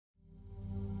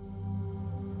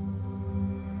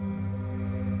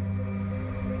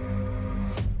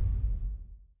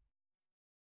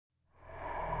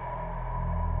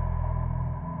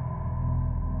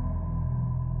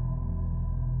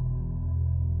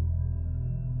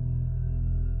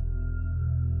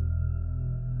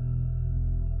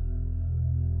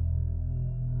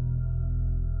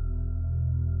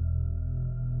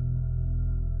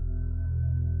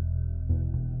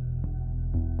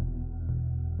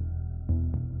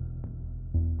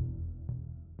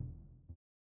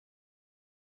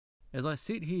As I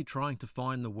sit here trying to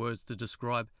find the words to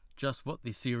describe just what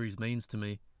this series means to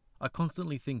me, I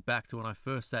constantly think back to when I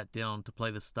first sat down to play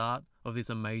the start of this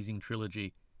amazing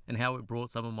trilogy and how it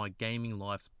brought some of my gaming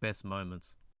life's best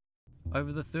moments.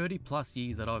 Over the 30 plus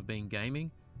years that I've been gaming,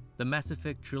 the Mass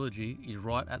Effect Trilogy is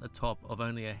right at the top of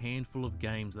only a handful of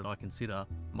games that I consider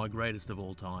my greatest of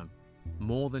all time.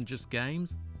 More than just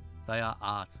games, they are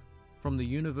art. From the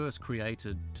universe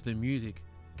created to the music,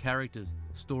 characters,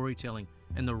 storytelling,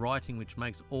 and the writing which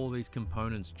makes all these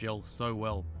components gel so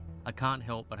well, I can't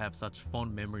help but have such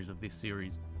fond memories of this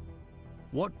series.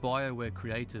 What Bioware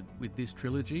created with this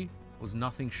trilogy was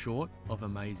nothing short of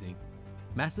amazing.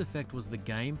 Mass Effect was the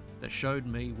game that showed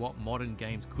me what modern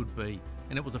games could be,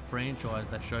 and it was a franchise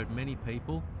that showed many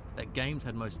people that games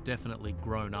had most definitely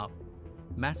grown up.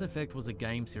 Mass Effect was a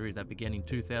game series that began in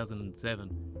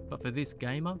 2007, but for this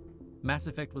gamer, Mass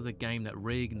Effect was a game that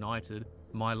reignited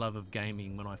my love of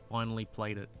gaming when I finally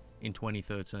played it in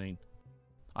 2013.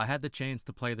 I had the chance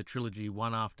to play the trilogy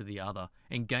one after the other,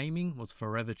 and gaming was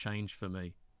forever changed for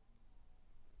me.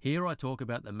 Here I talk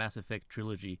about the Mass Effect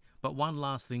trilogy, but one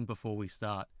last thing before we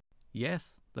start.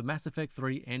 Yes, the Mass Effect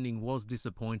 3 ending was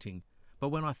disappointing, but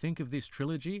when I think of this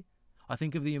trilogy, I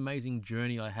think of the amazing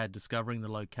journey I had discovering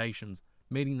the locations,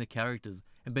 meeting the characters,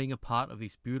 and being a part of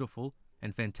this beautiful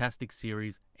and fantastic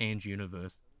series and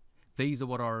universe. These are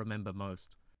what I remember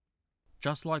most.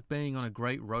 Just like being on a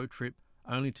great road trip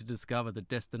only to discover the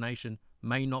destination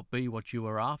may not be what you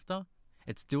were after,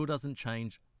 it still doesn't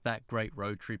change that great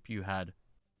road trip you had.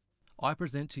 I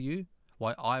present to you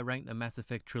why I rank the Mass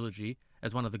Effect trilogy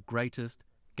as one of the greatest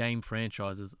game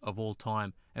franchises of all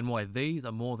time, and why these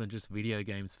are more than just video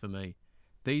games for me.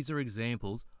 These are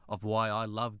examples of why I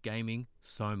love gaming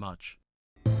so much.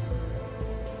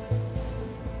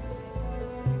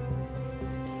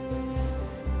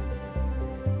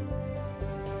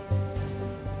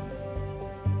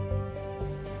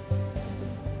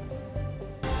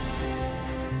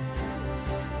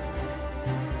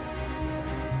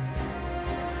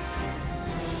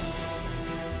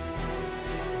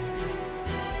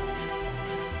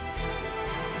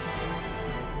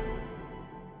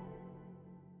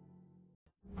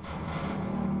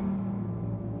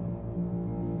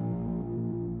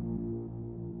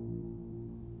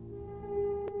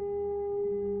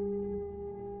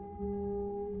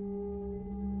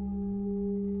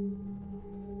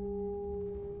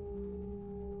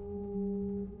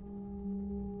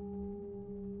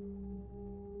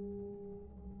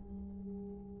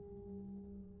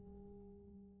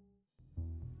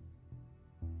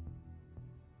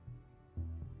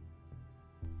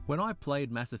 When I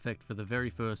played Mass Effect for the very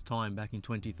first time back in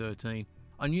 2013,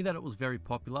 I knew that it was very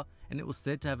popular and it was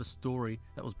said to have a story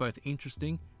that was both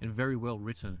interesting and very well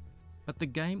written. But the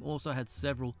game also had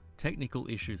several technical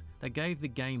issues that gave the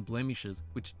game blemishes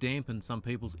which dampened some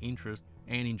people's interest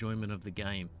and enjoyment of the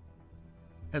game.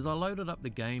 As I loaded up the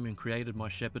game and created my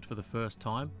Shepard for the first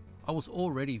time, I was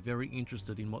already very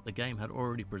interested in what the game had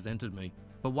already presented me,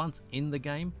 but once in the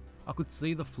game, I could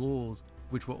see the flaws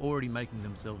which were already making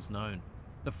themselves known.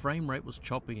 The frame rate was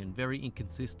choppy and very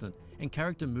inconsistent, and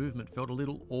character movement felt a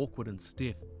little awkward and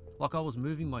stiff, like I was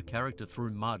moving my character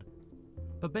through mud.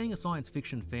 But being a science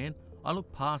fiction fan, I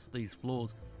looked past these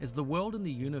flaws as the world and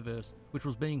the universe which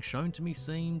was being shown to me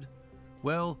seemed,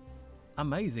 well,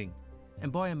 amazing.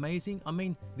 And by amazing, I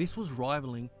mean this was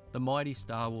rivaling the mighty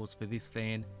Star Wars for this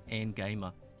fan and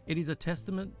gamer. It is a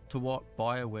testament to what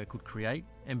Bioware could create,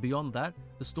 and beyond that,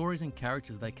 the stories and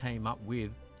characters they came up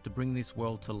with to bring this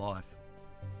world to life.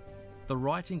 The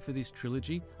writing for this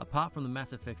trilogy, apart from the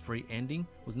Mass Effect 3 ending,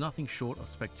 was nothing short of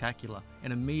spectacular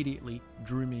and immediately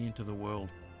drew me into the world.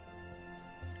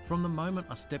 From the moment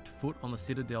I stepped foot on the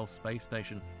Citadel space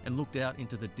station and looked out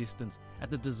into the distance at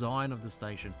the design of the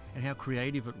station and how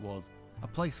creative it was, a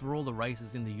place for all the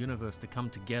races in the universe to come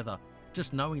together,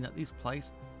 just knowing that this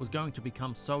place was going to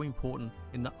become so important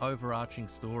in the overarching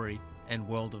story and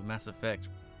world of Mass Effect.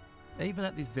 Even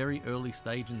at this very early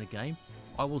stage in the game,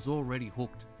 I was already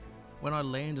hooked. When I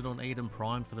landed on Eden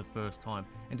Prime for the first time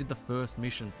and did the first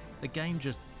mission, the game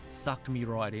just sucked me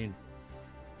right in.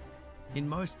 In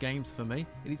most games for me,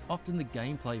 it is often the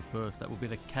gameplay first that will be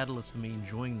the catalyst for me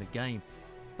enjoying the game.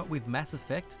 But with Mass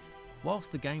Effect,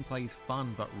 whilst the gameplay is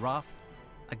fun but rough,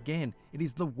 again, it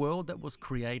is the world that was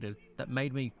created that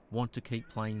made me want to keep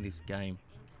playing this game.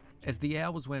 As the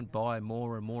hours went by,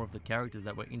 more and more of the characters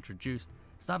that were introduced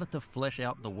started to flesh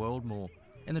out the world more,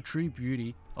 and the true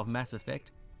beauty of Mass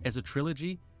Effect as a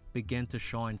trilogy began to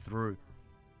shine through.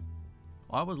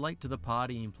 I was late to the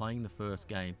party in playing the first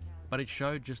game, but it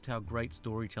showed just how great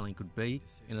storytelling could be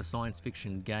in a science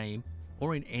fiction game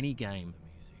or in any game.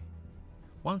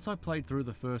 Once I played through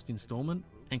the first installment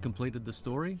and completed the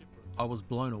story, I was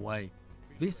blown away.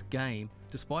 This game,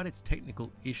 despite its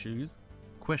technical issues,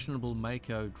 questionable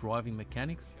Mako driving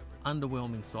mechanics,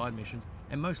 underwhelming side missions,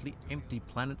 and mostly empty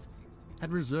planets,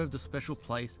 had reserved a special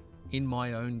place in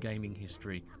my own gaming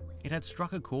history. It had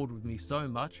struck a chord with me so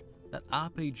much that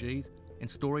RPGs and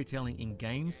storytelling in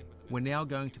games were now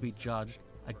going to be judged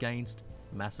against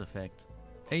Mass Effect.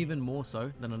 Even more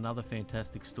so than another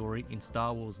fantastic story in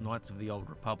Star Wars Knights of the Old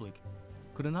Republic.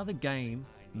 Could another game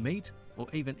meet or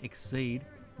even exceed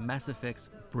Mass Effect's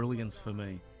brilliance for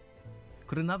me?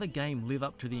 Could another game live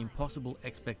up to the impossible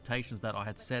expectations that I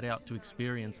had set out to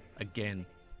experience again?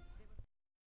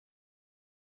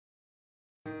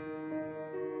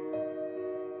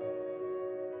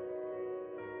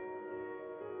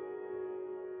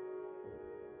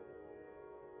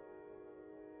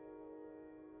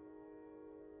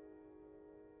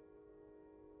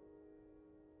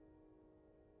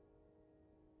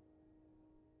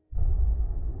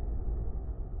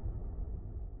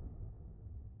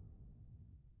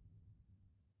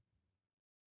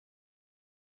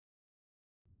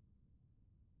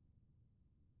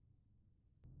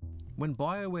 When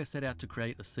Bioware set out to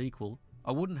create a sequel,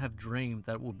 I wouldn't have dreamed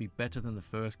that it would be better than the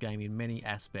first game in many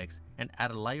aspects and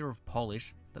add a layer of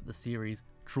polish that the series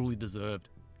truly deserved.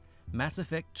 Mass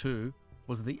Effect 2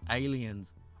 was the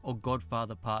Aliens or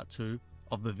Godfather Part 2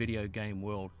 of the video game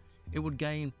world. It would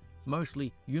gain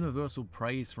mostly universal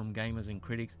praise from gamers and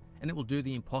critics, and it will do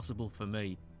the impossible for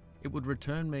me. It would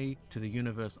return me to the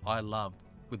universe I loved,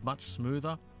 with much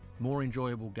smoother, more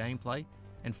enjoyable gameplay,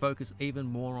 and focus even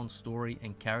more on story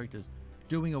and characters,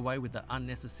 doing away with the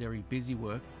unnecessary busy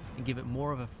work and give it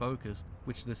more of a focus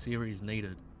which the series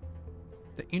needed.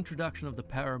 The introduction of the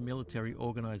paramilitary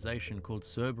organisation called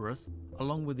Cerberus,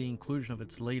 along with the inclusion of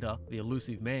its leader, the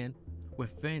Elusive Man, were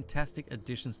fantastic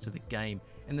additions to the game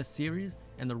and the series,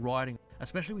 and the writing,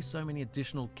 especially with so many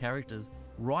additional characters,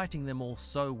 writing them all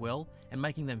so well and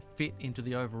making them fit into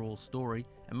the overall story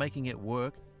and making it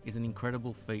work is an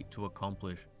incredible feat to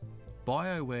accomplish.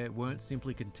 Bioware weren't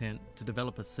simply content to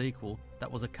develop a sequel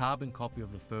that was a carbon copy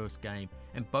of the first game,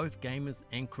 and both gamers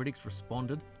and critics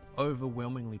responded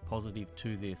overwhelmingly positive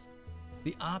to this.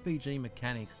 The RPG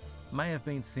mechanics may have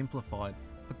been simplified,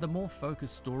 but the more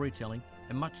focused storytelling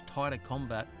and much tighter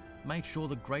combat made sure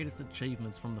the greatest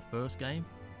achievements from the first game,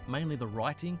 mainly the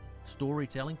writing,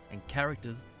 storytelling and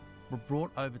characters, were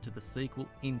brought over to the sequel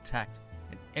intact,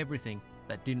 and everything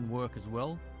that didn't work as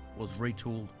well was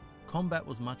retooled. Combat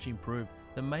was much improved,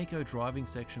 the Mako driving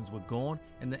sections were gone,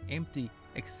 and the empty,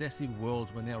 excessive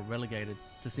worlds were now relegated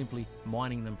to simply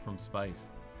mining them from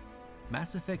space.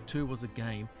 Mass Effect 2 was a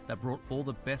game that brought all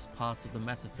the best parts of the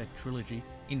Mass Effect trilogy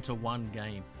into one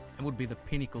game, and would be the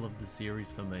pinnacle of the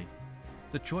series for me.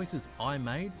 The choices I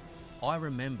made, I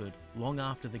remembered long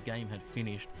after the game had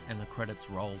finished and the credits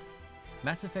rolled.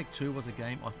 Mass Effect 2 was a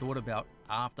game I thought about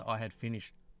after I had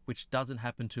finished, which doesn't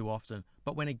happen too often,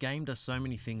 but when a game does so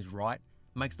many things right,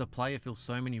 makes the player feel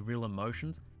so many real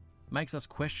emotions, makes us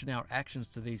question our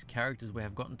actions to these characters we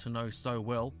have gotten to know so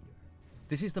well,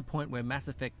 this is the point where Mass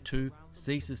Effect 2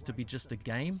 ceases to be just a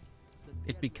game,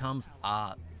 it becomes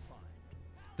art.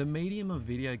 The medium of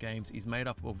video games is made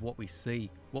up of what we see,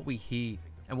 what we hear,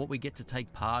 and what we get to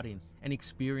take part in and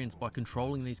experience by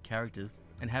controlling these characters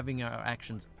and having our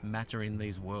actions matter in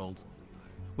these worlds.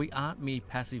 We aren't mere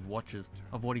passive watchers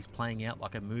of what is playing out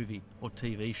like a movie or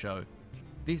TV show.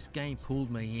 This game pulled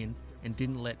me in and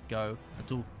didn't let go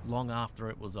until long after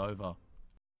it was over.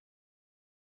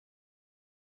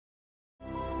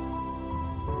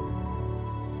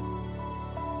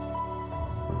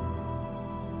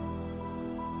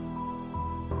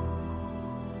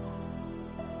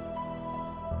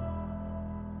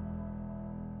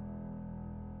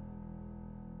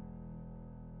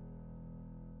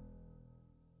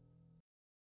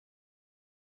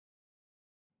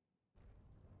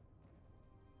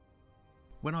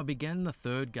 When I began the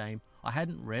third game, I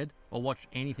hadn't read or watched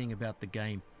anything about the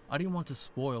game. I didn't want to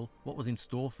spoil what was in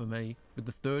store for me with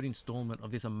the third installment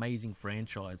of this amazing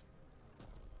franchise.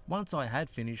 Once I had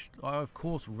finished, I of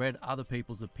course read other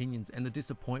people's opinions and the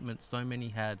disappointment so many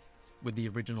had with the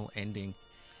original ending.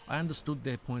 I understood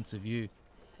their points of view,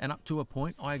 and up to a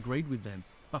point I agreed with them,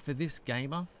 but for this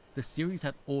gamer, the series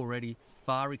had already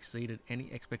far exceeded any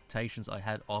expectations I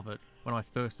had of it when I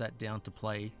first sat down to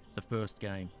play the first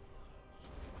game.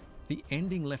 The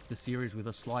ending left the series with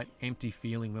a slight empty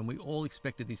feeling when we all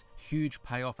expected this huge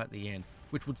payoff at the end,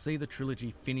 which would see the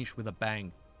trilogy finish with a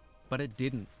bang. But it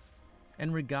didn't.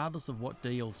 And regardless of what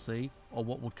DLC or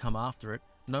what would come after it,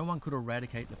 no one could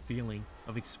eradicate the feeling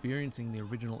of experiencing the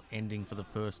original ending for the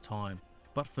first time.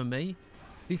 But for me,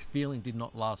 This feeling did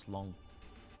not last long.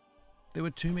 There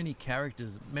were too many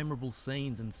characters, memorable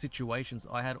scenes and situations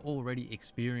I had already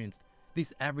experienced.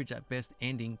 This average at best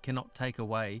ending cannot take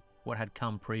away what had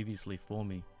come previously for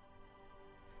me.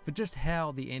 For just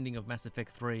how the ending of Mass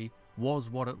Effect 3 was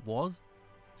what it was,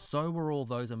 so were all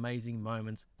those amazing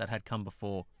moments that had come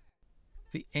before.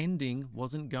 The ending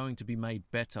wasn't going to be made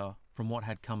better from what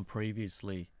had come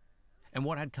previously, and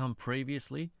what had come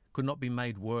previously could not be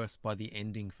made worse by the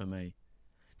ending for me.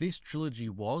 This trilogy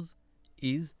was,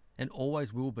 is, and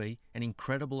always will be an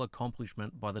incredible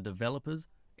accomplishment by the developers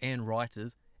and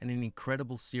writers, and an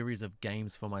incredible series of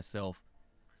games for myself.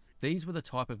 These were the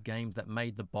type of games that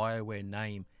made the Bioware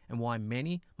name, and why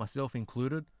many, myself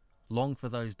included, long for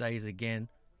those days again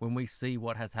when we see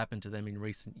what has happened to them in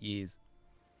recent years.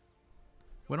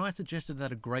 When I suggested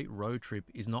that a great road trip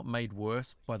is not made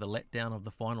worse by the letdown of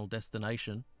the final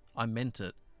destination, I meant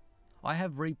it. I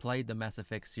have replayed the Mass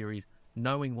Effect series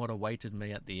knowing what awaited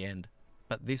me at the end,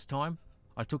 but this time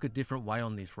I took a different way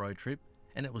on this road trip,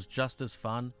 and it was just as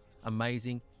fun,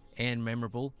 amazing, and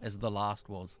memorable as the last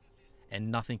was,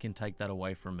 and nothing can take that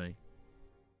away from me.